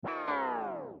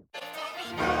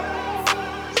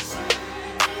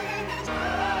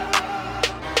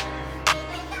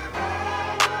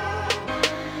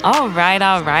All right.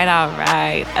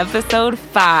 Episode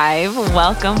 5.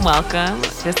 Welcome.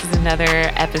 This is another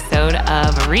episode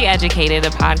of Re-Educated, a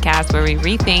podcast where we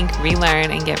rethink, relearn,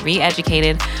 and get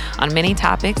re-educated on many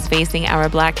topics facing our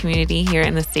Black community here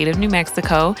in the state of New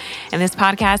Mexico. And this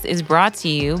podcast is brought to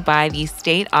you by the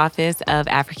State Office of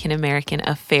African American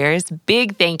Affairs.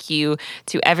 Big thank you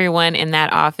to everyone in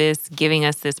that office giving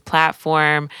us this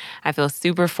platform. I feel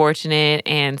super fortunate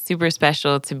and super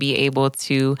special to be able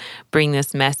to bring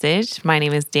this message. My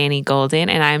name is Danny Golden,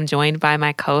 and I'm joined by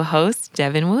my co-host,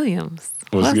 Devin Williams.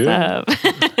 What's good? Up?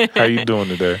 How you doing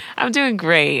today? I'm doing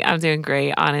great.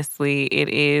 Honestly, it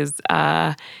is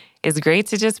it's great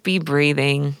to just be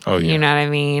breathing. Oh, yeah. You know what I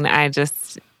mean? I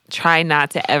just try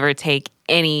not to ever take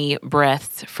any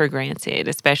breaths for granted,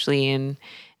 especially in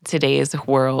today's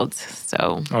world.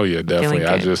 So, oh yeah, definitely.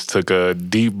 I just took a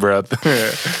deep breath.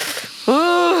 Ooh,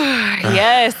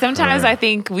 yes. Sometimes I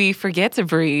think we forget to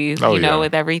breathe,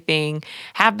 with everything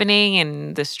happening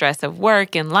and the stress of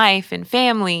work and life and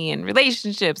family and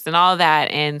relationships and all that.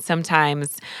 And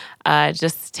sometimes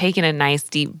just taking a nice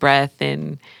deep breath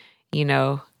and,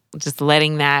 just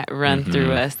letting that run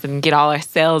through us and get all our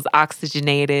cells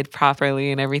oxygenated properly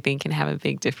and everything can have a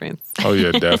big difference. Oh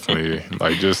yeah, definitely.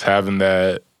 Like just having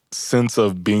that sense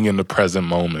of being in the present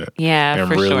moment. Yeah,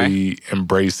 and for really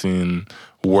embracing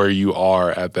where you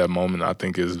are at that moment, I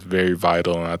think is very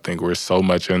vital. And I think we're so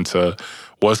much into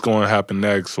what's going to happen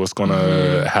next, what's going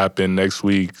to happen next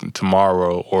week,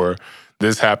 tomorrow, or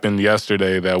this happened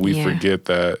yesterday that we forget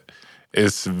that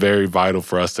it's very vital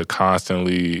for us to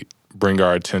constantly bring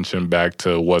our attention back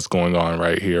to what's going on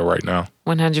right here, right now.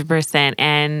 100%.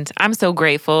 And I'm so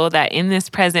grateful that in this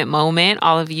present moment,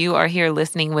 all of you are here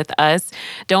listening with us.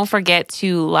 Don't forget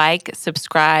to like,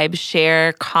 subscribe,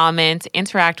 share, comment,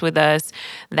 interact with us.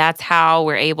 That's how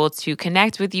we're able to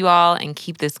connect with you all and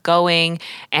keep this going.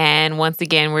 And once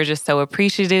again, we're just so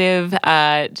appreciative.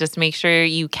 Just make sure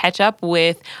you catch up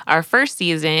with our first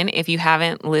season if you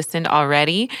haven't listened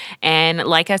already. And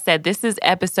like I said, this is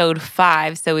episode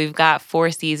 5. So we've got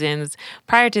 4 seasons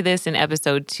prior to this in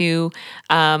episode 2.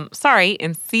 In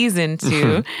season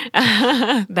 2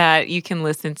 that you can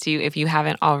listen to if you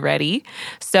haven't already.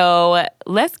 So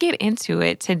let's get into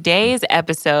it. Today's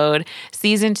episode,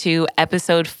 season 2,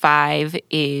 episode 5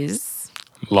 is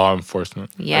law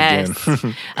enforcement. Yes.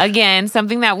 Again,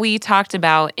 something that we talked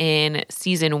about in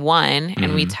season 1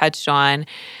 and we touched on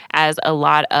as a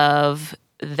lot of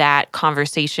that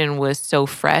conversation was so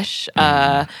fresh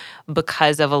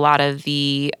because of a lot of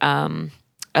the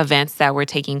events that were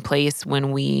taking place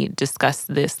when we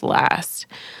discussed this last.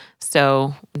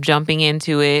 So jumping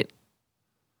into it,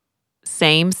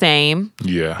 same,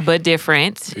 yeah, but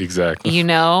different. Exactly.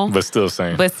 But still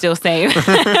same.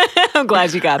 I'm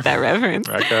glad you got that reference.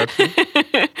 I got you.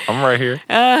 I'm right here.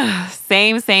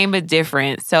 Same, but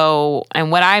different. So,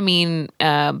 and what I mean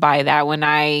by that when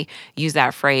I use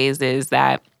that phrase is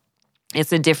that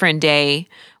it's a different day.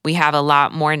 We have a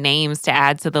lot more names to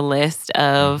add to the list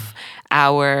of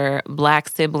our Black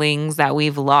siblings that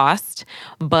we've lost.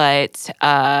 But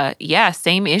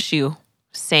same issue,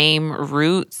 same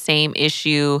root, same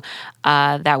issue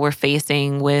that we're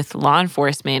facing with law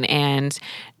enforcement. And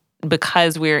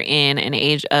because we're in an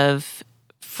age of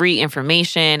free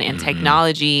information and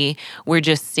technology, we're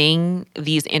just seeing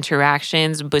these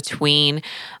interactions between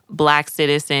Black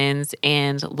citizens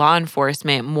and law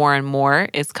enforcement more and more.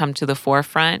 It's come to the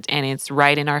forefront and it's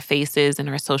right in our faces and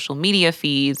our social media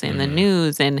feeds and the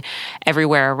news and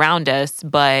everywhere around us.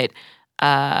 But,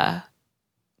 it's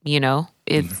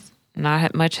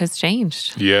not much has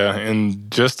changed. Yeah, and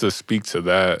just to speak to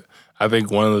that, I think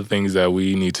one of the things that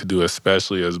we need to do,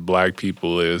 especially as Black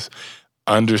people, is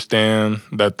understand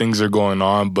that things are going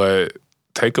on, but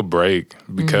take a break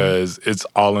because it's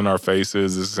all in our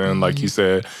faces. It's in, like you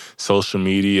said, social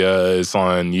media. It's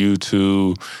on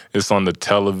YouTube. It's on the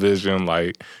television.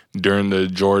 Like during the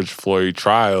George Floyd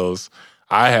trials,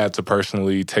 I had to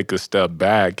personally take a step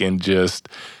back and just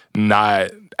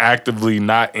not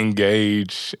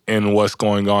engage in what's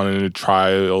going on in the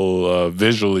trial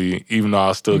visually, even though I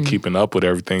was still keeping up with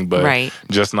everything, but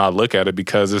just not look at it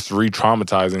because it's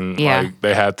re-traumatizing. Yeah. Like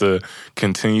they had to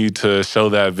continue to show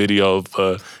that video of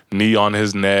a knee on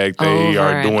his neck. They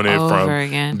are doing it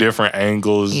from different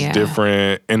angles. Yeah.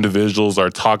 Different individuals are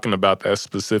talking about that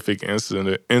specific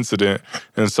incident.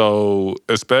 And so,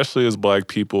 especially as Black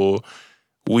people,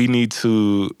 we need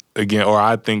to,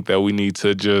 I think that we need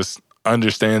to just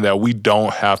understand that we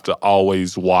don't have to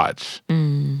always watch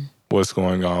what's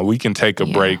going on. We can take a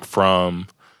break from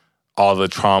all the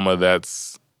trauma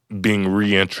that's being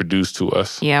reintroduced to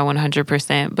us. Yeah,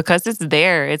 100%. Because it's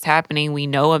there, it's happening, we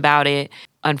know about it.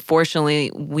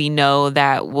 unfortunately, we know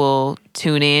that will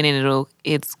tune in and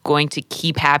it's going to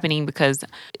keep happening because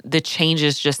the change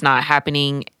is just not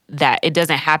happening. That it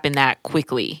doesn't happen that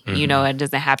quickly. You know, it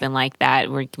doesn't happen like that.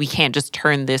 We can't just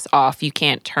turn this off. You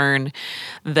can't turn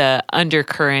the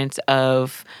undercurrent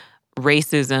of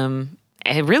racism,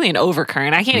 and really an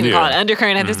overcurrent. I can't even call it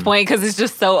undercurrent at this point because it's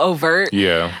just so overt.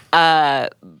 Yeah.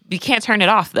 You can't turn it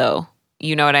off though.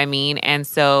 You know what I mean? And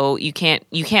so you can't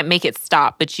make it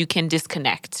stop, but you can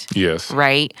disconnect. Yes.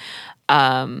 Right?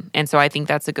 And so I think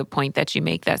that's a good point that you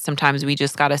make, that sometimes we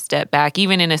just got to step back,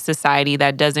 even in a society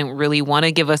that doesn't really want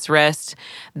to give us rest.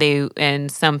 And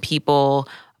some people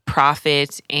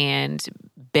profit and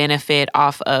benefit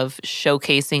off of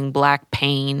showcasing Black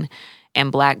pain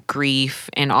and Black grief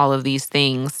and all of these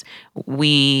things.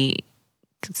 We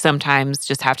sometimes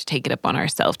just have to take it up on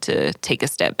ourselves to take a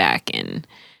step back and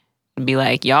be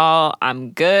like, y'all,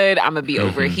 I'm good. I'm going to be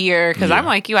over here. Because I'm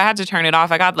like you, I had to turn it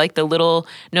off. I got like the little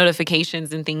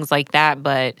notifications and things like that,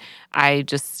 but I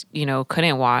just,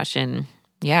 couldn't watch. And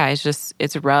yeah,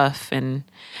 it's rough. And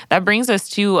that brings us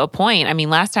to a point. I mean,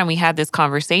 last time we had this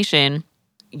conversation,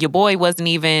 your boy wasn't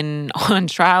even on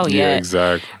trial yet. Yeah,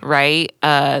 exactly. Right?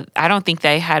 I don't think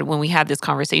when we had this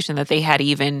conversation, that they had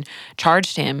even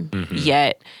charged him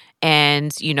yet.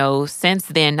 And, since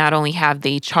then, not only have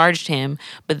they charged him,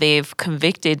 but they've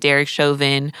convicted Derek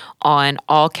Chauvin on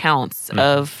all counts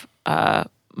of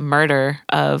murder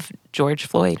of George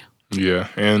Floyd. Yeah.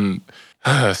 And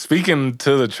speaking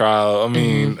to the trial, I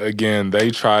mean, again,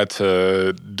 they tried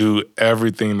to do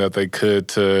everything that they could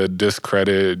to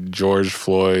discredit George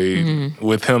Floyd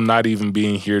with him not even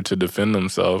being here to defend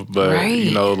himself. But,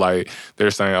 like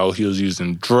they're saying, oh, he was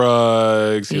using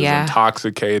drugs, he was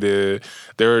intoxicated.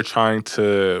 They were trying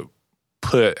to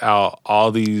put out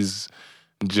all these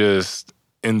just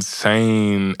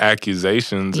insane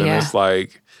accusations. And it's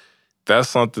like, that's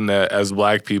something that as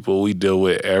Black people, we deal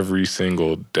with every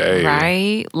single day.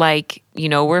 Right? Like,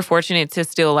 we're fortunate to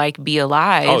still be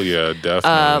alive. Oh, yeah,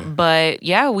 definitely. But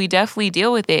yeah, we definitely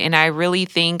deal with it. And I really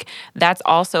think that's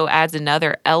also adds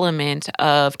another element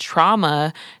of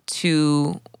trauma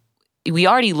to. We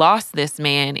already lost this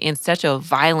man in such a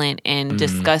violent and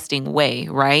disgusting way,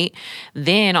 right?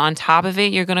 Then on top of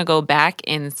it, you're going to go back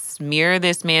and smear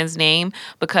this man's name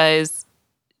because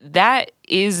that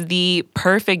is the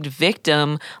perfect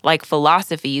victim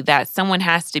philosophy, that someone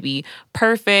has to be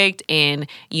perfect and,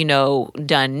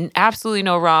 done absolutely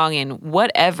no wrong and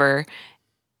whatever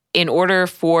in order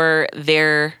for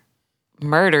their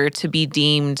murder to be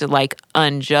deemed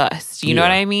unjust. You know what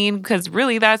I mean? Because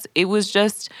really it was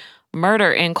just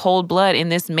murder in cold blood. And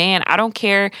this man, I don't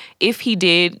care if he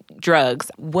did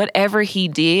drugs, whatever he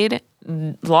did,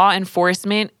 law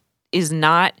enforcement is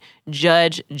not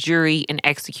judge, jury, and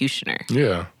executioner.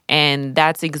 Yeah. And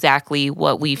that's exactly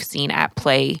what we've seen at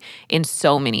play in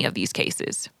so many of these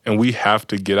cases. And we have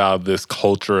to get out of this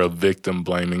culture of victim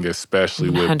blaming, especially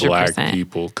with 100%. Black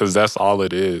people, because that's all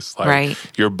it is.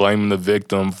 You're blaming the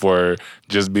victim for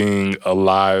just being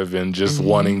alive and just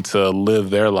wanting to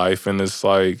live their life. And it's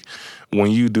like,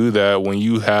 when you do that, when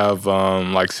you have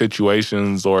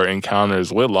situations or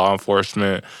encounters with law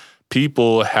enforcement,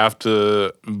 people have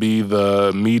to be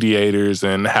the mediators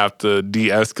and have to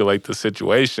de-escalate the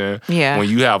situation. Yeah. When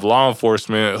you have law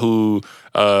enforcement who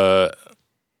has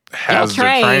the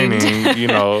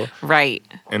training, Right.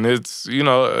 And it's,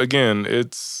 again,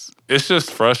 it's just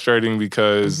frustrating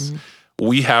because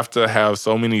we have to have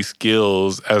so many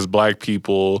skills as Black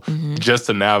people just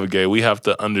to navigate. We have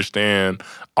to understand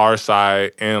our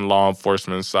side and law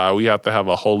enforcement side. We have to have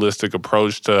a holistic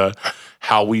approach to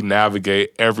how we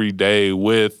navigate every day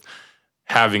with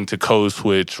having to code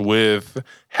switch, with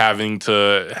having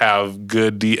to have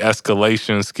good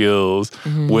de-escalation skills,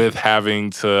 with having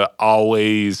to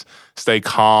always stay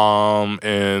calm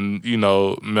and,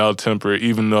 mild-tempered,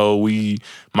 even though we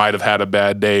might have had a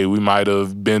bad day, we might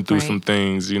have been through some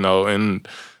things, and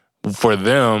for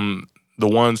them, the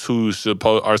ones who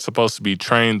are supposed to be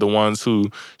trained, the ones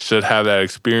who should have that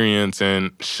experience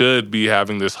and should be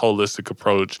having this holistic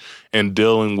approach and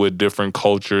dealing with different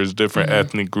cultures, different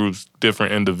ethnic groups,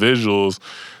 different individuals,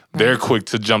 they're quick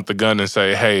to jump the gun and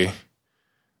say, hey,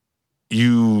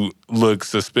 you look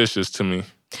suspicious to me.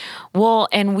 Well,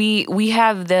 and we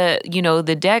have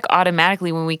the deck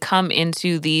automatically when we come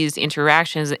into these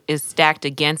interactions is stacked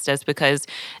against us because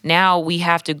now we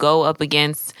have to go up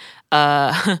against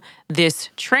this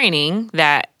training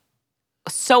that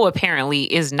so apparently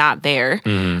is not there,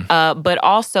 but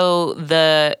also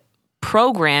the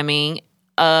programming,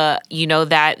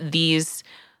 that these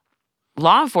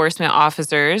law enforcement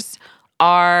officers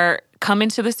are come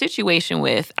into the situation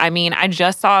with. I mean, I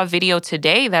just saw a video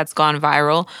today that's gone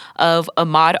viral of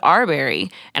Ahmaud Arbery,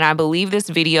 and I believe this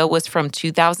video was from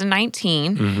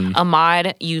 2019.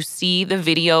 Ahmaud, you see the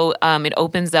video, it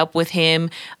opens up with him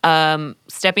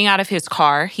stepping out of his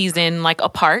car. He's in like a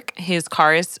park. His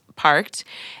car is parked,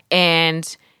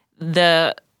 and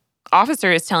the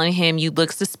officer is telling him, you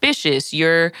look suspicious.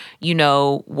 You're,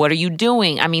 what are you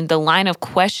doing? I mean, the line of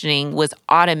questioning was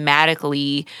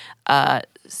automatically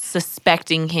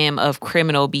suspecting him of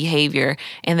criminal behavior.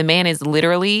 And the man is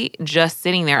literally just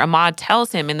sitting there. Ahmaud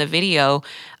tells him in the video,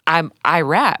 I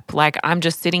rap. Like, I'm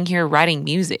just sitting here writing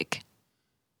music.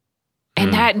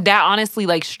 And that honestly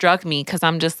like struck me, because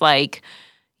I'm just like,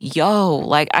 yo,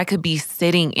 like I could be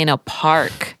sitting in a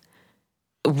park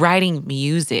writing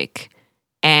music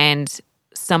and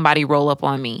somebody roll up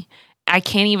on me. I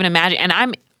can't even imagine.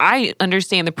 And I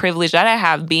understand the privilege that I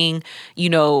have being,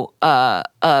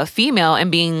 a female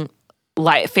and being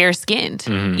like fair-skinned.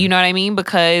 You know what I mean?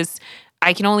 Because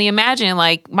I can only imagine,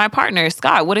 like, my partner,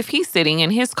 Scott, what if he's sitting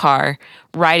in his car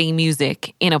writing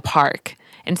music in a park?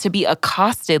 And to be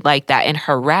accosted like that and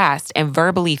harassed and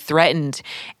verbally threatened.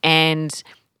 And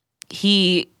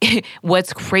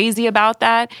what's crazy about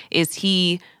that is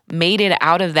he made it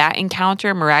out of that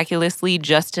encounter miraculously,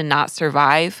 just to not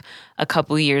survive a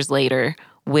couple of years later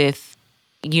with,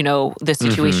 the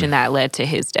situation that led to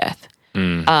his death.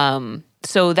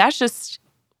 So that's just,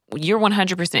 you're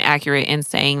 100% accurate in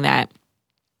saying that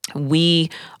we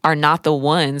are not the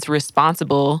ones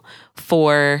responsible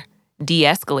for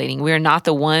de-escalating. We're not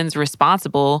the ones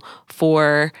responsible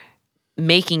for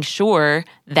making sure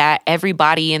that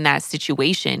everybody in that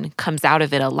situation comes out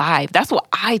of it alive. That's what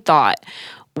I thought.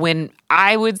 When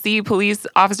I would see police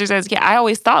officers as a kid, I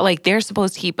always thought, like, they're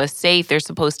supposed to keep us safe. They're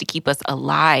supposed to keep us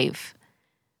alive,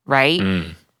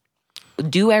 right?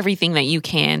 Do everything that you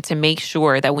can to make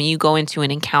sure that when you go into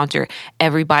an encounter,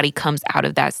 everybody comes out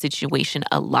of that situation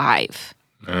alive.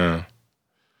 Yeah.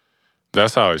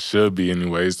 That's how it should be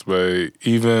anyways. But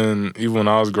even when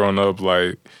I was growing up,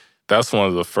 like, that's one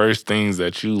of the first things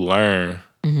that you learn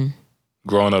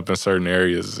growing up in certain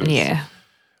areas.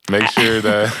 Make sure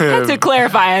that... to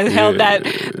clarify, I held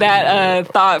that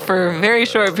thought for a very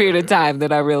short period of time,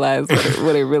 that I realized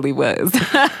what it really was.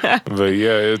 But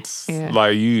it's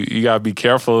like you got to be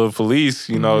careful of police.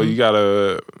 You got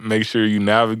to make sure you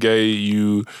navigate,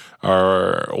 you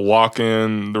are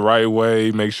walking the right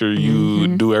way, make sure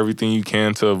you do everything you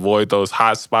can to avoid those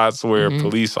hot spots where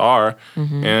police are.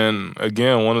 And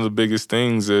again, one of the biggest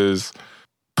things is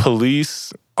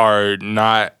police are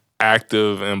not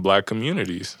active in Black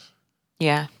communities.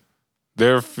 Yeah.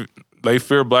 They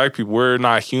fear Black people. We're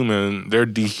not human. They're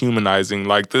dehumanizing.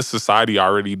 Like, this society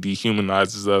already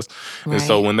dehumanizes us. Right. And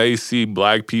so when they see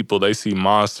Black people, they see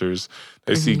monsters.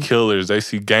 They see killers. They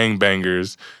see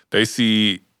gangbangers. They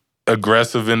see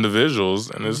aggressive individuals.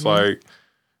 And it's like,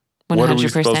 100%. What are we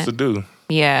supposed to do?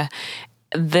 Yeah.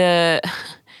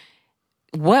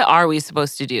 What are we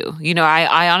supposed to do?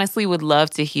 I honestly would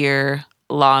love to hear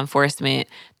law enforcement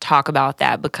talk about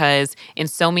that, because in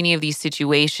so many of these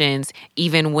situations,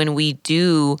 even when we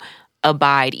do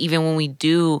abide, even when we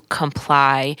do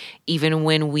comply, even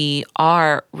when we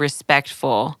are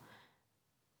respectful,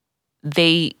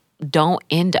 they don't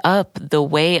end up the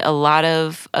way a lot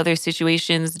of other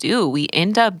situations do. We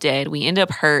end up dead. We end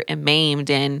up hurt and maimed,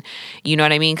 and you know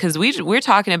what I mean? Because we're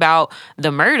talking about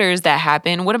the murders that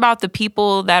happen. What about the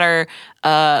people that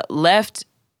are left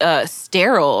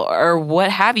sterile or what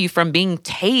have you from being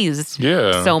tased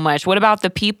so much? What about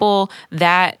the people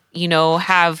that,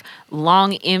 have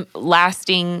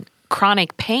long-lasting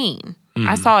chronic pain?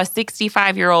 I saw a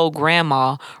 65-year-old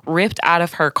grandma ripped out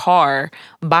of her car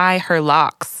by her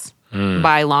locks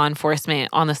by law enforcement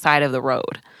on the side of the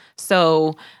road.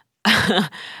 So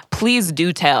please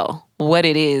do tell what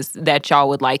it is that y'all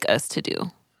would like us to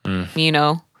do.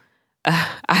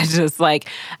 I just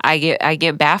I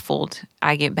get baffled.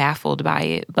 I get baffled by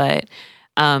it. But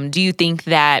do you think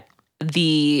that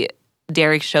the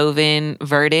Derek Chauvin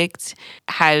verdict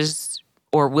has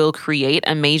or will create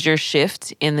a major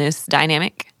shift in this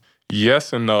dynamic?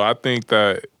 Yes and no. I think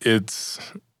that it's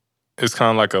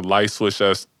kind of like a light switch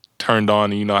that's turned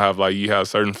on. You have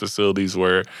certain facilities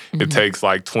where it takes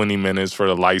 20 minutes for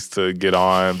the lights to get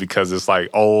on because it's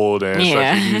old and such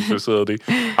a huge facility.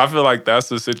 I feel like that's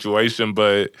the situation,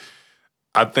 but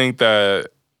I think that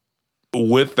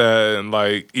with that, and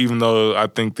even though I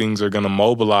think things are going to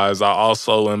mobilize, I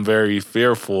also am very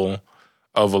fearful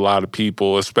of a lot of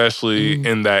people, especially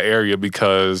in that area,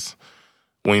 because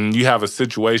when you have a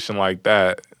situation like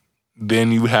that,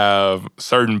 then you have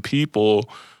certain people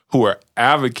who are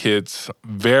advocates,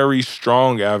 very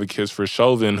strong advocates for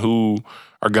Chauvin, who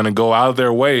are going to go out of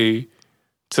their way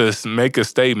to make a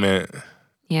statement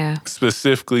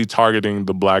specifically targeting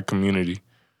the Black community.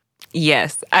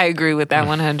 Yes, I agree with that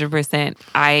 100%.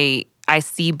 I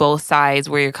see both sides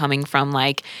where you're coming from.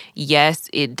 Like, yes,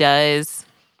 it does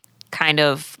kind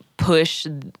of push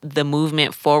the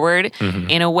movement forward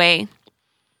in a way.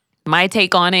 My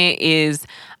take on it is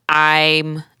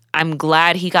I'm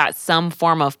glad he got some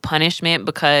form of punishment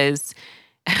because,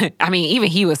 I mean, even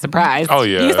he was surprised. Oh,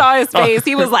 yeah. You saw his face.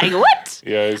 He was like, what?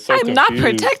 Yeah, it's so I'm not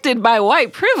protected by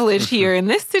white privilege here in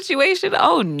this situation.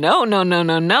 Oh,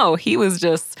 no. He was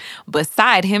just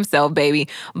beside himself, baby.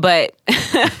 But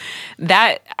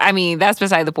that's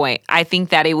beside the point. I think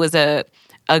that it was a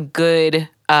good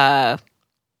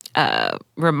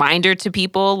reminder to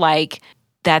people, like,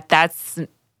 that's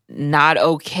not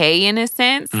okay in a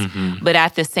sense. But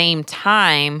at the same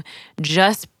time,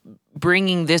 just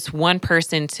bringing this one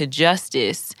person to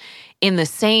justice in the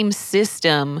same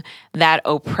system that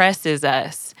oppresses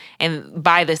us. And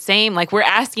by the same, like, we're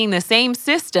asking the same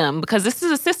system, because this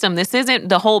is a system. This isn't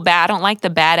the whole bad. I don't like the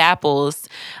bad apples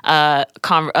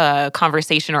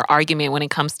conversation or argument when it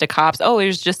comes to cops. Oh,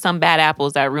 there's just some bad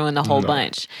apples that ruin the whole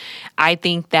bunch. I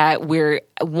think that we're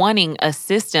wanting a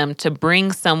system to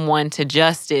bring someone to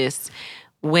justice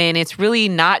when it's really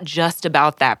not just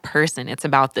about that person, it's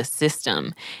about the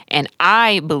system. And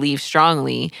I believe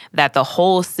strongly that the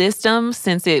whole system,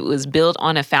 since it was built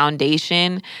on a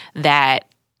foundation that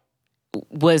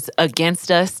was against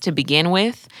us to begin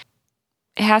with,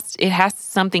 it has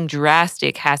something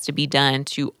drastic has to be done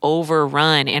to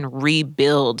overrun and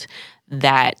rebuild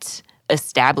that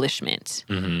establishment.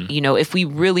 You know, if we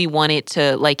really want it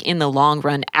to, like, in the long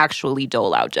run, actually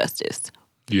dole out justice.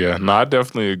 Yeah, no, I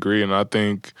definitely agree. And I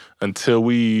think until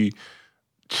we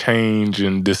change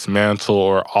and dismantle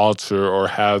or alter or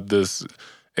have this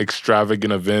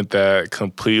extravagant event that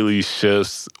completely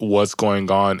shifts what's going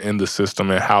on in the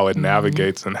system and how it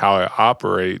navigates and how it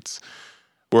operates,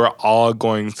 we're all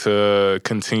going to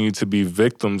continue to be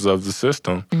victims of the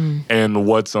system. And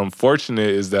what's unfortunate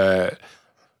is that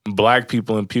Black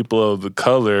people and people of the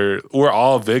color, we're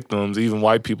all victims, even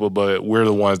white people, but we're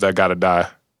the ones that got to die.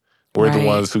 We're the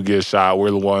ones who get shot.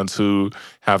 We're the ones who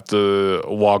have to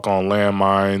walk on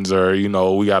landmines, or, you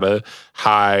know, we got to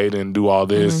hide and do all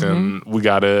this. And we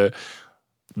got to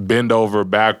bend over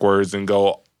backwards and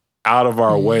go out of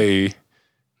our way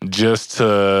just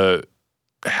to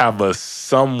have a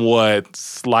somewhat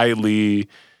slightly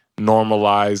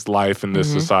normalized life in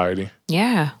this society.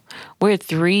 Yeah. We're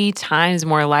 3 times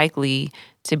more likely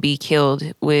to be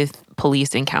killed with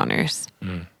police encounters.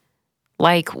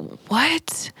 Like,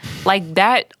 what? Like,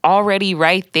 that already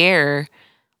right there,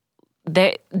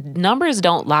 that numbers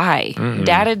don't lie.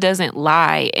 Data doesn't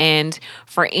lie. And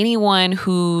for anyone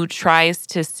who tries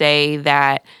to say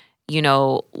that, you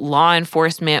know, law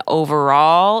enforcement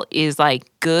overall is, like,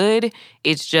 good,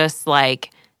 it's just, like,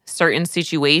 certain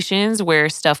situations where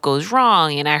stuff goes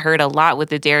wrong. And I heard a lot with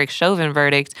the Derek Chauvin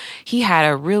verdict. He had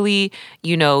a really,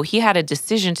 you know, he had a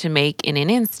decision to make in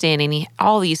an instant, and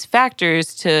all these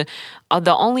factors to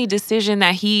the only decision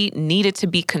that he needed to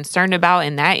be concerned about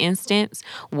in that instance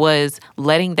was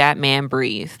letting that man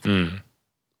breathe.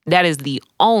 That is the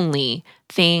only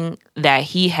thing that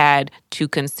he had to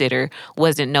consider.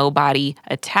 Wasn't nobody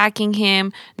attacking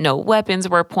him, no weapons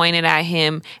were pointed at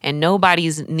him, and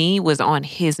nobody's knee was on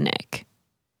his neck.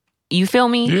 You feel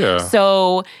me? Yeah.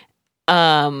 So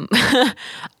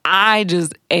I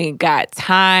just ain't got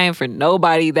time for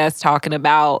nobody that's talking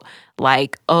about,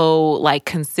 like, oh, like,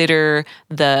 consider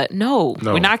no,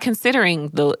 we're not considering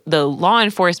the law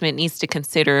enforcement needs to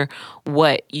consider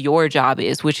what your job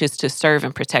is, which is to serve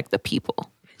and protect the people.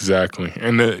 Exactly.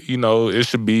 And, you know, it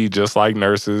should be just like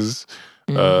nurses.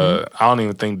 I don't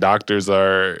even think doctors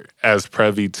are as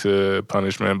privy to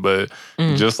punishment, but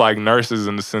just like nurses,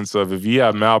 in the sense of, if you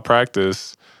have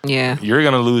malpractice, you're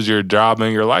going to lose your job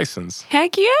and your license.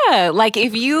 Heck yeah. Like,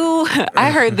 if you,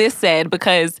 I heard this said,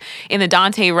 because in the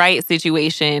Dante Wright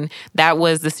situation, that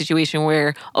was the situation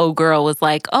where old girl was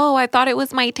like, oh, I thought it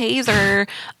was my taser.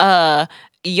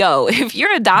 Yo, if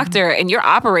you're a doctor and you're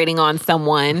operating on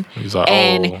someone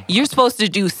and you're supposed to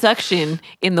do suction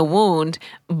in the wound,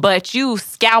 but you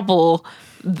scalpel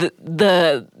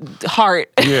the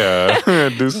heart. Yeah,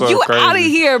 do something you crazy. out of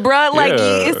here, bro. Like,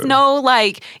 it's no,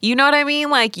 like, you know what I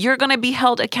mean? Like, you're going to be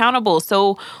held accountable.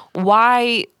 So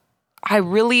why, I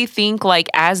really think, like,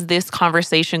 as this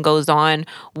conversation goes on,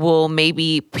 we'll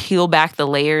maybe peel back the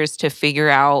layers to figure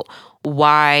out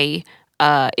why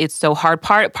it's so hard.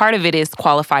 Part of it is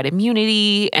qualified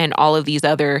immunity and all of these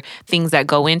other things that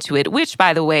go into it, which,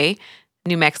 by the way,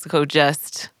 New Mexico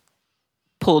just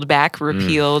pulled back,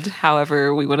 repealed,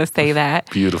 however we want to say that.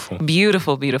 Beautiful.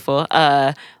 Beautiful, beautiful.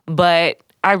 But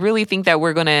I really think that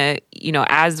we're going to,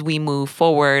 as we move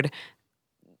forward,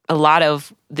 a lot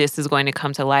of this is going to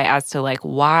come to light as to like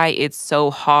why it's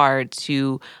so hard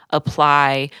to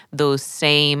apply those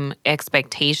same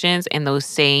expectations and those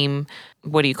same,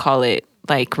 what do you call it,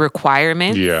 like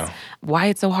requirements. Yeah. Why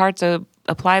it's so hard to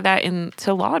apply that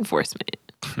to law enforcement.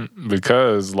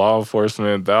 Because law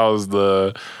enforcement,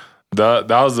 that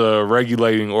was a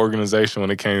regulating organization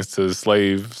when it came to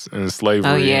slaves and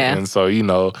slavery. Oh, yeah. And so,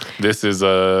 this is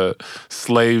a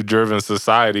slave-driven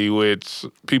society, which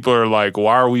people are like,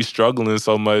 why are we struggling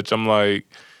so much? I'm like,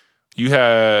 you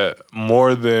had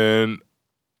more than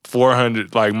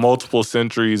 400, like multiple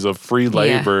centuries of free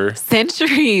labor. Yeah.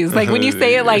 Centuries. Like when you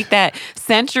say it like that,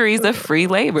 centuries of free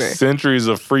labor. Centuries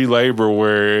of free labor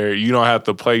where you don't have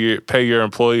to pay your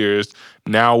employers.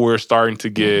 Now we're starting to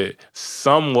get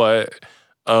somewhat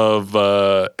of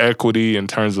equity in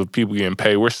terms of people getting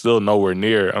paid. We're still nowhere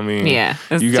near. I mean,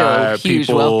 it's you still got a huge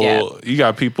people. wealth gap. You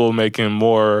got people making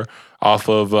more off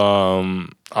of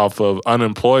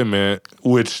unemployment,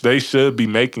 which they should be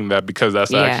making that because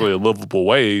that's actually a livable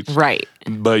wage. Right.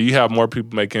 But you have more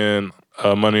people making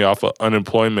money off of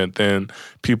unemployment than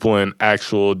people in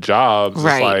actual jobs.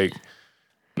 Right. It's like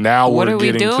now What we're are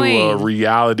we getting to a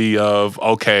reality of,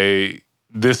 okay,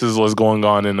 this is what's going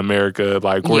on in America.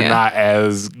 Like, we're not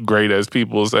as great as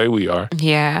people say we are.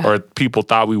 Yeah. Or people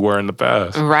thought we were in the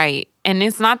past. Right. And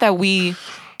it's not that we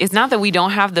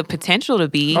don't have the potential to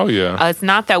be. Oh, yeah. It's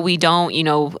not that we don't,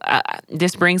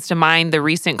 this brings to mind the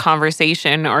recent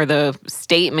conversation or the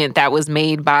statement that was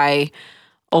made by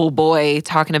old boy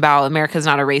talking about America's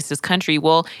not a racist country.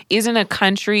 Well, isn't a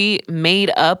country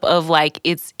made up of like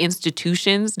its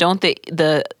institutions? Don't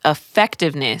the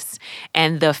effectiveness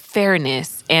and the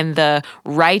fairness and the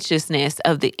righteousness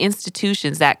of the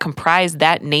institutions that comprise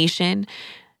that nation,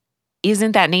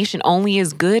 isn't that nation only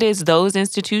as good as those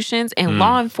institutions? And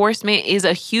law enforcement is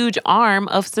a huge arm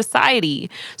of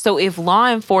society. So if law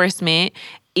enforcement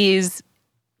is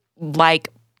like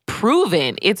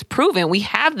it's proven. We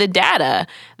have the data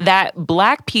that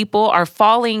Black people are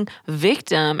falling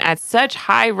victim at such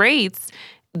high rates.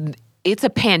 It's a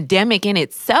pandemic in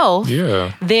itself.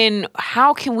 Yeah. Then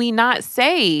how can we not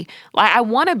say, like, I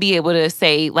want to be able to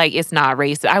say, like, it's not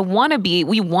racist. We want to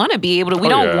be able to, we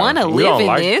don't want to live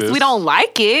in this. We don't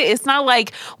like it. It's not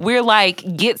like we're like,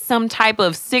 get some type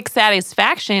of sick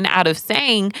satisfaction out of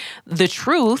saying the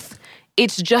truth.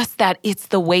 It's just that it's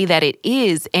the way that it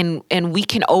is, and we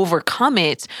can overcome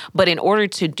it. But in order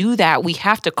to do that, we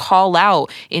have to call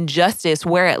out injustice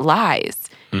where it lies.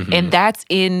 Mm-hmm. And that's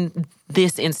in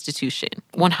this institution,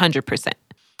 100%.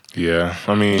 Yeah.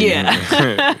 I mean,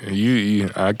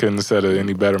 I couldn't have said it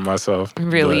any better myself.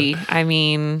 Really. But I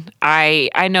mean,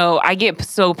 I know I get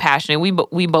so passionate. We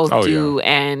both do.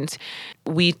 Yeah. And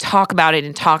we talk about it.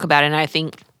 And I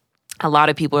think a lot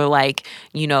of people are like,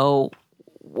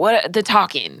 what the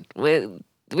talking? We're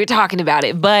talking about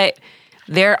it. But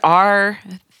there are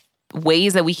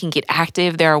ways that we can get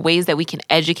active. There are ways that we can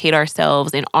educate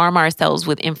ourselves and arm ourselves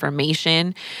with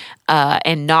information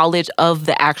and knowledge of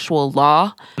the actual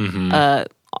law. Mm-hmm.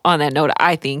 On that note,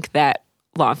 I think that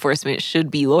law enforcement should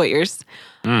be lawyers.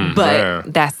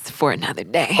 But that's for another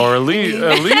day. Or at least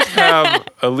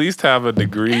have a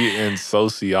degree in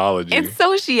sociology. In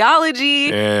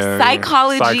sociology, and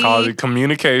psychology,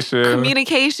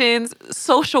 communications,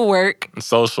 social work.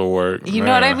 You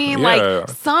know what I mean? Yeah. Like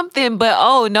something,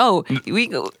 but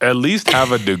we at least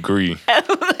have a degree.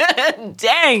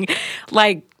 Dang.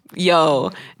 Like,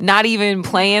 not even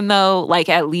playing though, like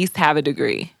at least have a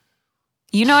degree.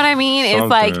 You know what I mean? Something.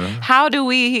 It's like, how do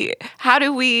we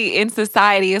in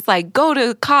society, it's like, go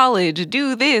to college,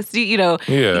 do this, go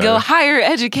higher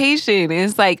education.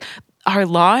 It's like, our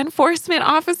law enforcement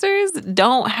officers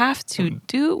don't have to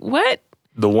do what?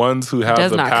 The ones who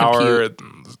have the power,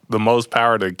 the most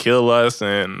power to kill us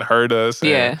and hurt us.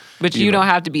 Yeah, but you don't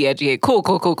have to be educated. Cool.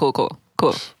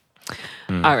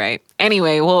 All right.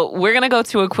 Anyway, well, we're going to go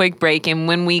to a quick break. And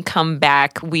when we come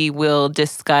back, we will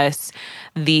discuss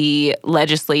the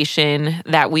legislation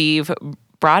that we've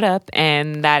brought up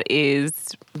and that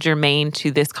is germane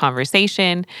to this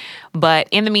conversation. But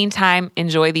in the meantime,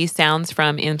 enjoy these sounds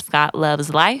from M. Scott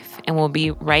Loves Life, and we'll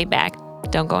be right back.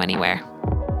 Don't go anywhere.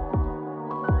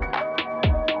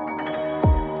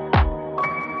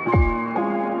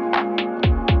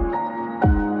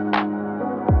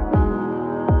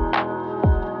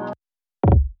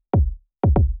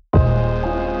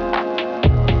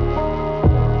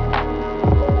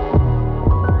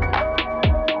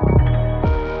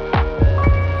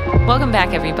 Welcome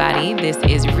back, everybody. This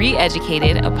is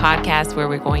Re-Educated, a podcast where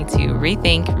we're going to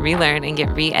rethink, relearn, and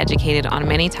get re-educated on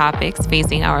many topics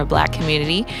facing our Black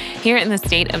community here in the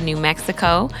state of New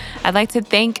Mexico. I'd like to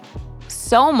thank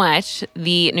so much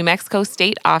the New Mexico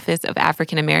State Office of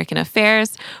African American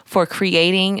Affairs for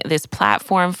creating this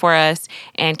platform for us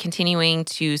and continuing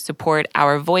to support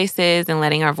our voices and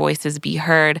letting our voices be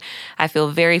heard. I feel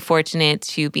very fortunate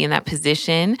to be in that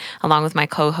position along with my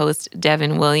co-host,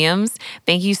 Devin Williams.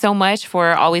 Thank you so much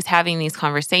for always having these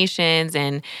conversations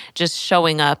and just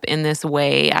showing up in this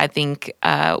way. I think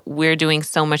we're doing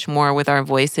so much more with our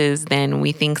voices than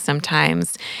we think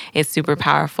sometimes. It's super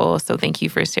powerful. So thank you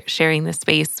for sharing this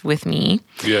space with me.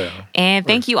 Yeah. And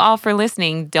thank you all for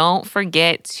listening. Don't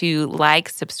forget to like,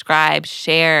 subscribe,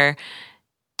 share,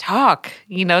 talk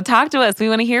to us. We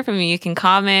want to hear from you. You can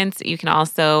comment. You can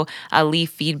also leave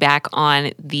feedback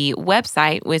on the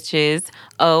website, which is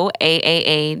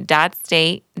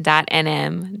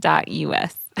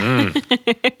oaaa.state.nm.us.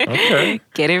 Okay.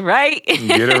 Get it right.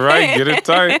 Get it right. Get it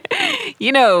tight.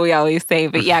 You know what we always say.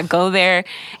 But yeah, go there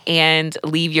and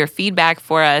leave your feedback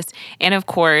for us. And of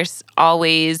course,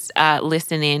 always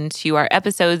listen in to our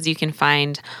episodes you can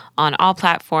find on all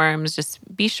platforms. Just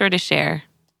be sure to share.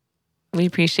 We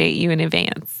appreciate you in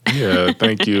advance. Yeah,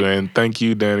 thank you. And thank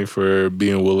you, Danny, for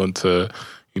being willing to,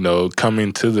 come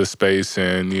into this space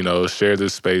and, share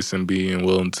this space and being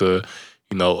willing to,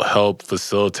 help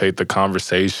facilitate the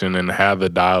conversation and have the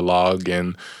dialogue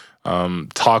and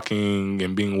talking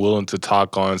and being willing to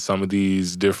talk on some of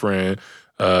these different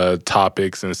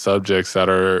topics and subjects that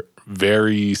are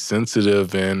very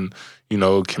sensitive and,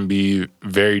 can be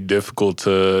very difficult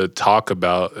to talk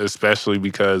about, especially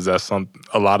because that's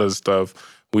a lot of stuff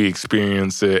we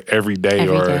experience it every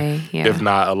day, if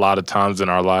not a lot of times in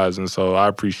our lives. And so I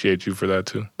appreciate you for that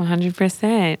too.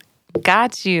 100%.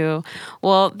 Got you.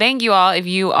 Well, thank you all if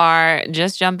you are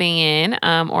just jumping in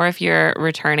or if you're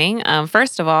returning.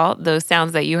 First of all, those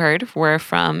sounds that you heard were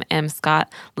from M. Scott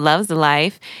Loves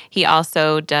Life. He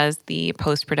also does the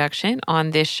post-production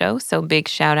on this show. So big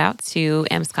shout out to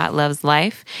M. Scott Loves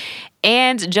Life.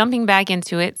 And jumping back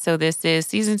into it, so this is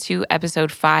season 2,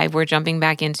 episode 5. We're jumping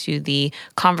back into the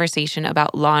conversation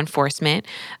about law enforcement,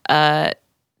 a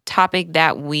topic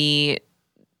that we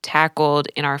tackled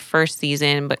in our first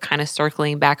season, but kind of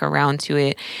circling back around to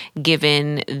it,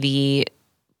 given the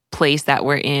place that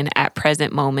we're in at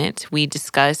present moment. We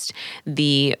discussed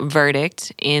the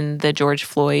verdict in the George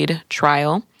Floyd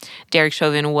trial. Derek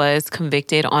Chauvin was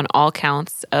convicted on all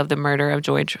counts of the murder of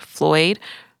George Floyd.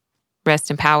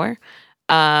 Rest in power.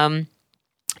 And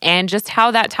just how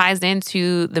that ties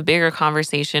into the bigger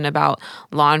conversation about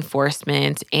law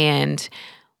enforcement and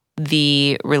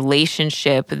the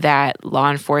relationship that law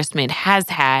enforcement has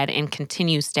had and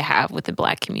continues to have with the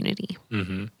Black community.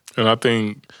 Mm-hmm. And I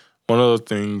think one of the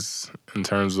things in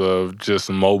terms of just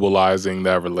mobilizing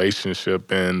that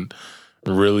relationship and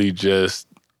really just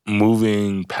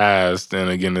moving past, and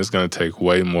again, it's going to take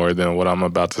way more than what I'm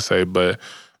about to say, but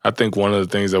I think one of the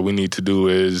things that we need to do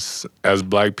is, as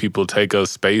Black people, take up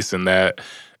space in that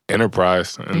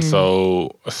enterprise. And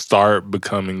so start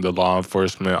becoming the law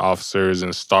enforcement officers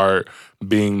and start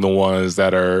being the ones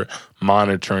that are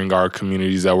monitoring our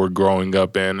communities that we're growing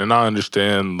up in. And I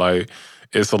understand,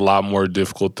 it's a lot more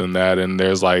difficult than that. And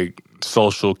there's,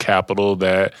 social capital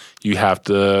that you have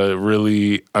to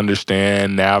really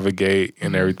understand, navigate,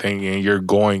 and everything. And you're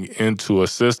going into a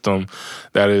system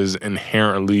that is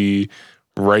inherently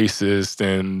racist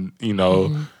and,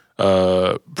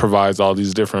 provides all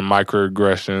these different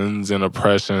microaggressions and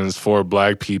oppressions for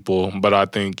Black people. But I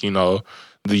think, the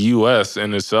U.S.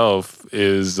 in itself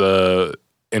is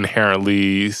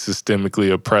inherently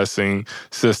systemically oppressing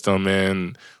system,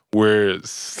 and we're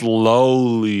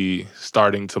slowly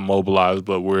starting to mobilize,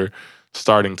 but we're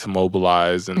starting to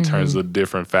mobilize in terms of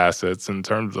different facets, in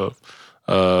terms of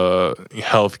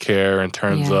healthcare, in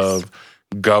terms of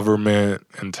government,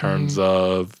 in terms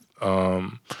of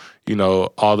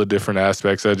all the different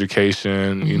aspects,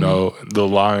 education,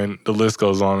 the list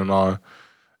goes on and on.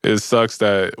 It sucks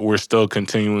that we're still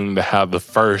continuing to have the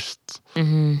first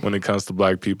when it comes to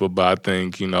Black people. But I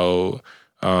think,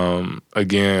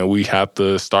 again, we have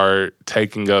to start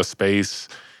taking up space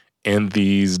in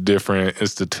these different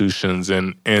institutions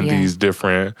and in these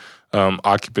different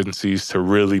occupancies to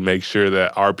really make sure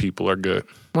that our people are good.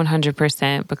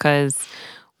 100%, because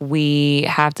we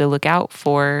have to look out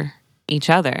for each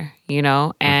other,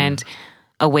 and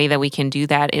a way that we can do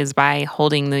that is by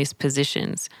holding these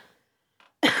positions.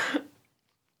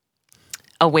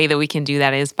 A way that we can do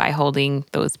that is by holding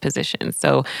those positions.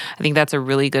 So I think that's a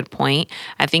really good point.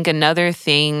 I think another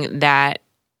thing that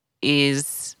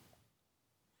is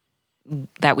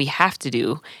that we have to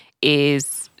do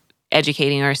is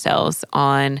educating ourselves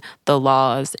on the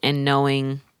laws and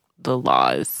knowing the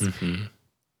laws,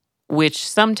 which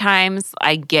sometimes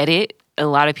I get it. A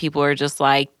lot of people are just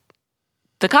like,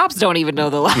 the cops don't even know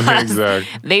the laws.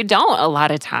 Exactly. They don't a lot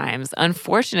of times,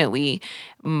 unfortunately.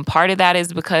 Part of that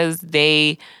is because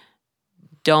they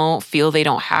don't feel they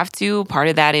don't have to. Part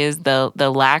of that is the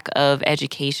lack of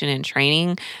education and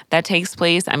training that takes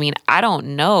place. I mean, I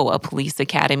don't know a police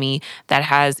academy that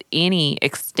has any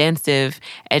extensive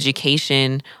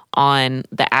education on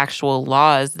the actual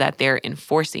laws that they're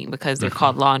enforcing, because they're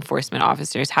called law enforcement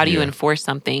officers. How do you enforce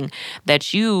something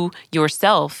that you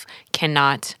yourself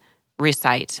cannot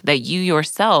recite, that you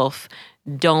yourself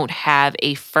don't have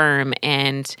a firm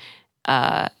and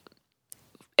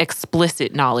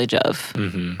explicit knowledge of,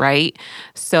 right?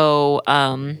 So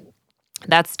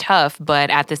that's tough, but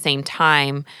at the same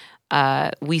time,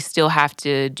 we still have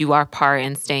to do our part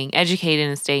in staying educated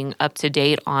and staying up to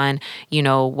date on,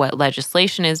 what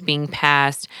legislation is being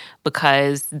passed,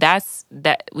 because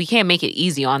that we can't make it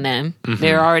easy on them.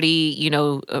 They're already,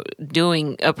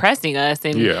 oppressing us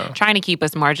and trying to keep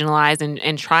us marginalized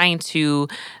and trying to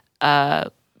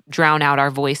drown out our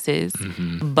voices.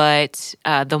 But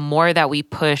the more that we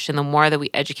push and the more that we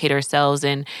educate ourselves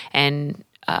and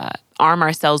arm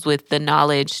ourselves with the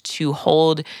knowledge to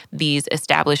hold these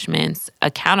establishments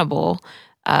accountable,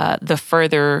 the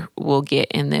further we'll get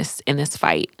in this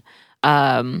fight.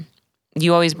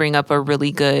 You always bring up a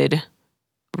really good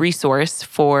resource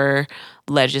for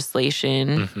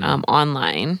legislation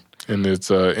online. And it's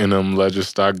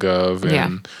nmlegis.gov.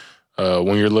 And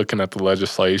when you're looking at the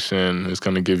legislation, it's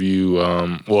going to give you,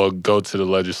 go to the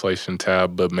legislation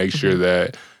tab, but make sure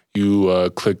that you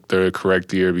click the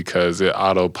correct year, because it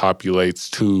auto-populates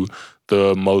to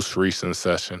the most recent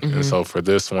session. And so for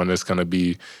this one, it's going to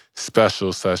be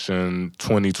special session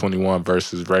 2021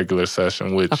 versus regular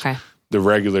session, which the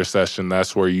regular session,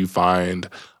 that's where you find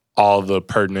all the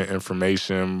pertinent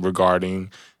information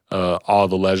regarding all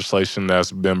the legislation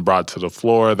that's been brought to the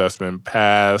floor, that's been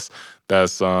passed,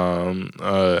 that's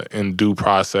in due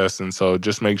process. And so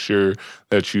just make sure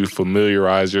that you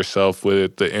familiarize yourself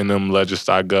with the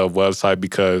nmlegis.gov website,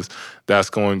 because that's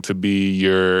going to be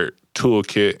your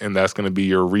toolkit and that's going to be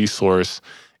your resource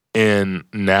in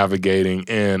navigating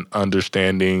and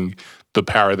understanding the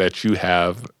power that you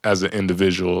have as an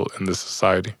individual in this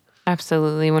society.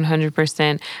 Absolutely,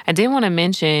 100%. I did want to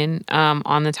mention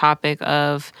on the topic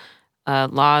of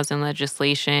laws and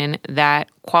legislation that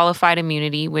qualified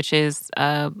immunity, which is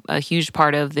a huge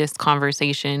part of this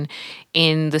conversation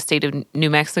in the state of New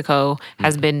Mexico,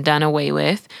 has been done away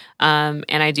with. And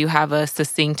I do have a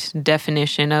succinct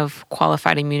definition of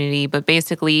qualified immunity, but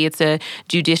basically it's a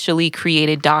judicially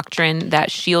created doctrine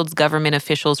that shields government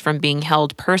officials from being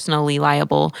held personally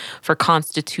liable for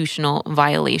constitutional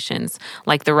violations,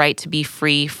 like the right to be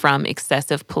free from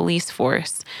excessive police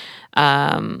force.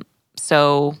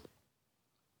 So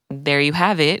there you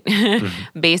have it.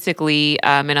 Basically,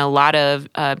 in a lot of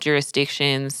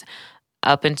jurisdictions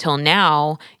up until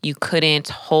now, you couldn't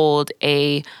hold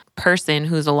a person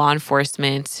who's a law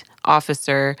enforcement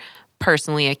officer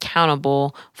personally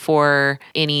accountable for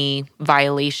any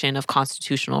violation of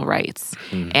constitutional rights.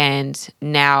 And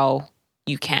now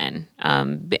you can.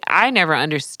 I never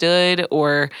understood,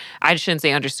 or I shouldn't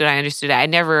say understood, I understood it. I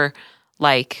never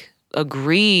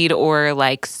agreed or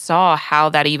saw how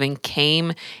that even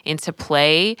came into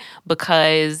play,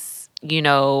 because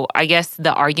I guess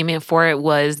the argument for it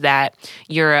was that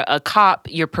you're a cop,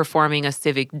 you're performing a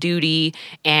civic duty,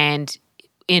 and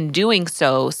in doing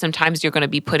so, sometimes you're going to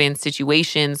be put in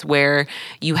situations where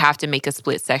you have to make a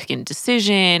split-second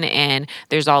decision, and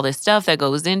there's all this stuff that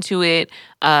goes into it.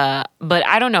 But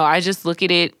I don't know. I just look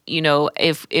at it,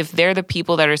 if they're the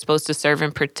people that are supposed to serve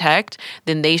and protect,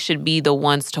 then they should be the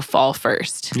ones to fall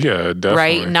first. Yeah, definitely.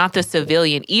 Right? Not the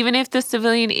civilian. Even if the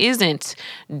civilian isn't,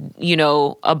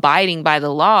 abiding by the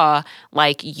law,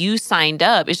 you signed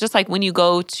up. It's just like when you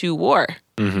go to war,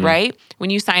 right?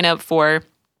 When you sign up for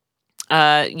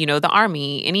the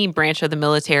army, any branch of the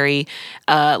military,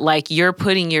 you're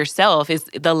putting yourself is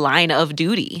the line of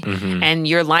duty. And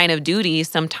your line of duty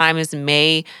sometimes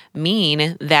may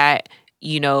mean that,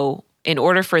 in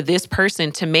order for this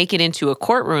person to make it into a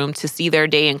courtroom to see their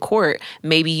day in court,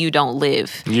 maybe you don't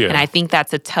live. Yeah. And I think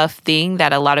that's a tough thing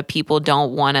that a lot of people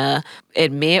don't want to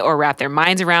admit or wrap their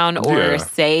minds around or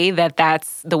say that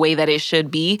that's the way that it should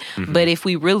be. But if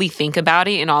we really think about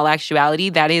it, in all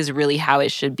actuality, that is really how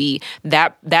it should be.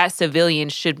 That civilian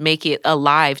should make it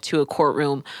alive to a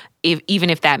courtroom,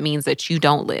 even if that means that you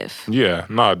don't live. Yeah,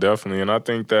 no, definitely. And I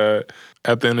think that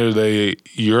at the end of the day,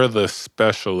 you're the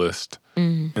specialist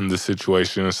in the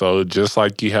situation. So just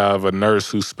like you have a nurse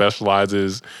who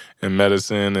specializes in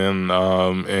medicine and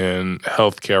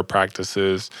healthcare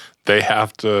practices, they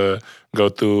have to go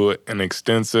through an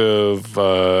extensive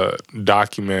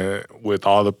document with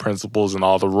all the principles and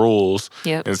all the rules.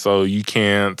 Yep. And so you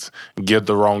can't get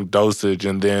the wrong dosage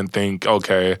and then think,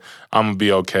 okay, I'm going to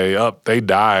be okay. They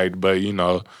died, but,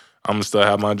 I'm going to still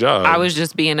have my job. I was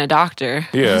just being a doctor.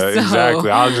 Yeah, So,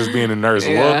 exactly. I was just being a nurse.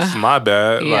 Yeah. Whoops, my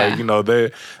bad. Yeah.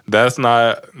 Like, that's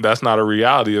not a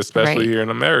reality, especially here in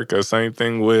America. Same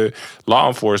thing with law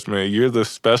enforcement. You're the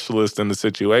specialist in the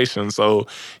situation, so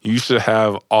you should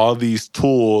have all these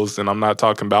tools, and I'm not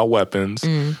talking about weapons,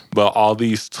 but all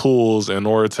these tools in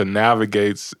order to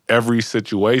navigate every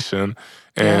situation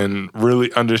and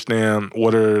really understand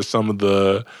what are some of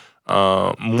the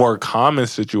more common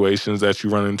situations that you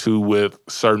run into with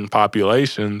certain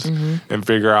populations and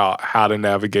figure out how to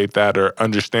navigate that or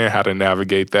understand how to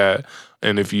navigate that.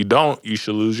 And if you don't, you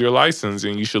should lose your license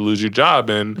and you should lose your job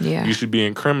and you should be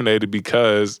incriminated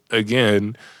because,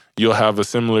 again, you'll have a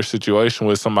similar situation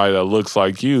with somebody that looks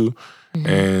like you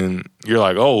and you're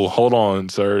like, oh, hold on,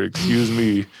 sir, excuse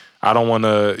me. I don't want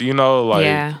to,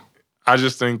 I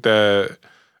just think that,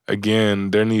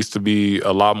 again, there needs to be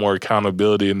a lot more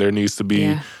accountability and there needs to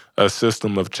be a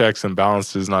system of checks and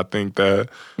balances. And I think that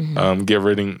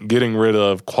getting rid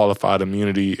of qualified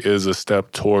immunity is a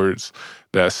step towards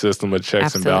that system of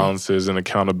checks and balances and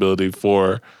accountability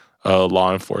for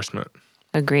law enforcement.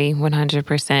 Agree,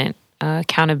 100%.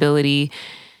 Accountability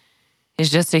is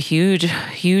just a huge,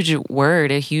 huge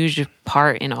word, a huge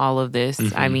part in all of this.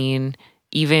 I mean,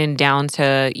 even down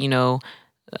to,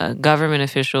 government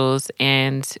officials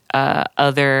and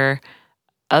other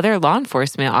law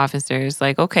enforcement officers.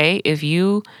 Like, okay, if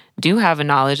you do have a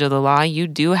knowledge of the law, you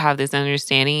do have this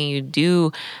understanding, you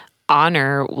do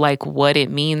honor like what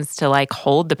it means to like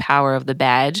hold the power of the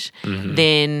badge,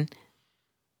 then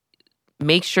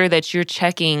make sure that you're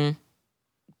checking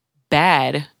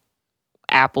bad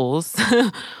apples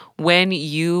when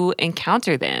you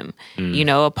encounter them.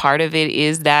 A part of it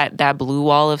is that blue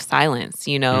wall of silence,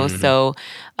 so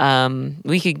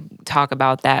we could talk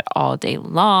about that all day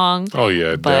long. Oh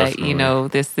yeah, but definitely.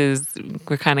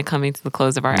 we're kind of coming to the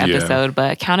close of our episode,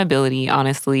 but accountability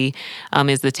honestly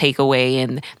is the takeaway,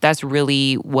 and that's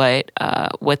really what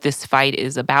this fight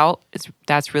is about.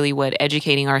 That's really what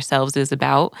educating ourselves is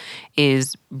about,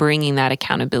 is bringing that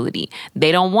accountability.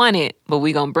 They don't want it, but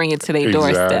we're going to bring it to their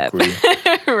doorstep.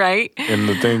 Right? And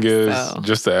the thing is,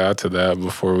 just to add to that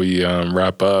before we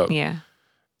wrap up,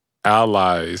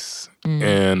 allies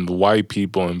and white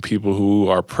people and people who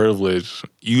are privileged,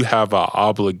 you have an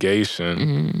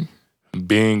obligation,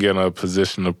 being in a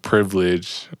position of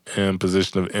privilege and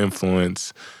position of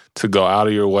influence, to go out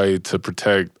of your way to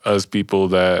protect us people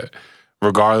that,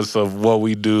 regardless of what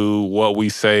we do, what we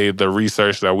say, the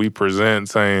research that we present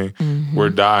saying we're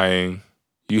dying,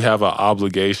 you have an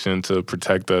obligation to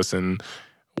protect us and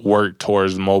work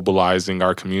towards mobilizing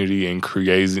our community and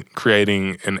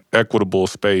creating an equitable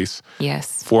space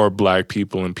for Black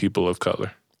people and people of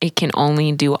color. It can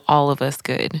only do all of us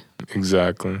good.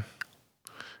 Exactly.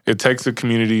 It takes a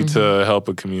community to help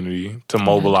a community, to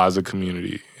mobilize a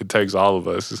community. It takes all of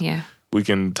us. Yeah. We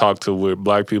can talk to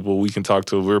Black people, we can talk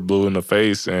to we're blue in the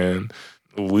face, and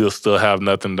we'll still have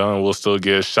nothing done. We'll still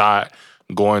get shot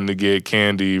going to get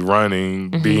candy, running,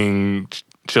 being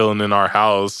chilling in our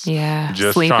house,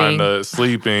 just trying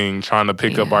to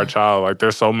pick up our child. Like,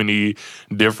 there's so many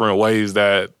different ways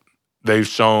that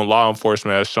law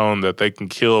enforcement has shown that they can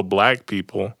kill Black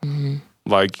people.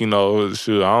 Like, shoot,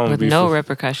 I don't with no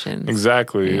repercussions.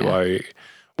 Exactly. Yeah. Like,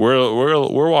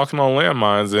 we're walking on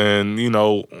landmines, and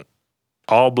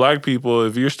all Black people,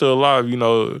 if you're still alive,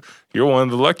 you're one of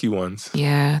the lucky ones.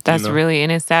 Yeah, that's really,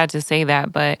 and it's sad to say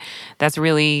that, but that's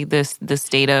really the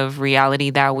state of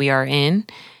reality that we are in.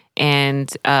 And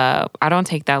I don't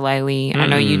take that lightly. I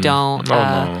know you don't.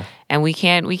 No. And we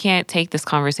can't take this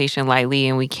conversation lightly,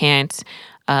 and we can't.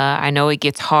 I know it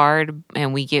gets hard,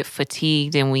 and we get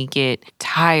fatigued, and we get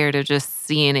tired of just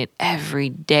seeing it every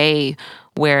day,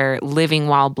 where living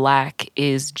while Black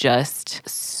is just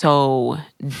so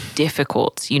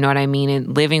difficult. You know what I mean?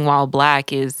 And living while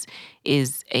Black is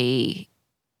a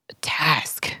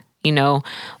task,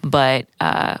 but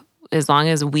as long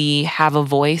as we have a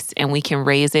voice and we can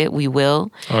raise it, we will.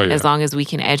 Oh, yeah. As long as we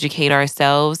can educate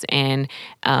ourselves and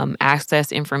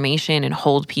access information and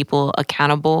hold people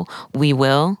accountable, we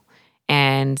will.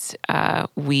 And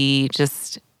we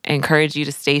just encourage you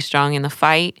to stay strong in the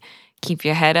fight, keep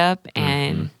your head up,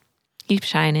 and keep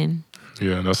shining.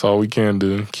 Yeah, that's all we can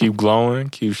do. Keep glowing,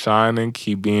 keep shining,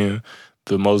 keep being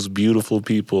the most beautiful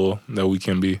people that we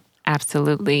can be.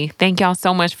 Absolutely. Thank y'all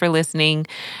so much for listening.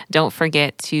 Don't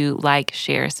forget to like,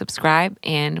 share, subscribe,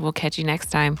 and we'll catch you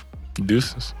next time.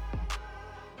 Deuces.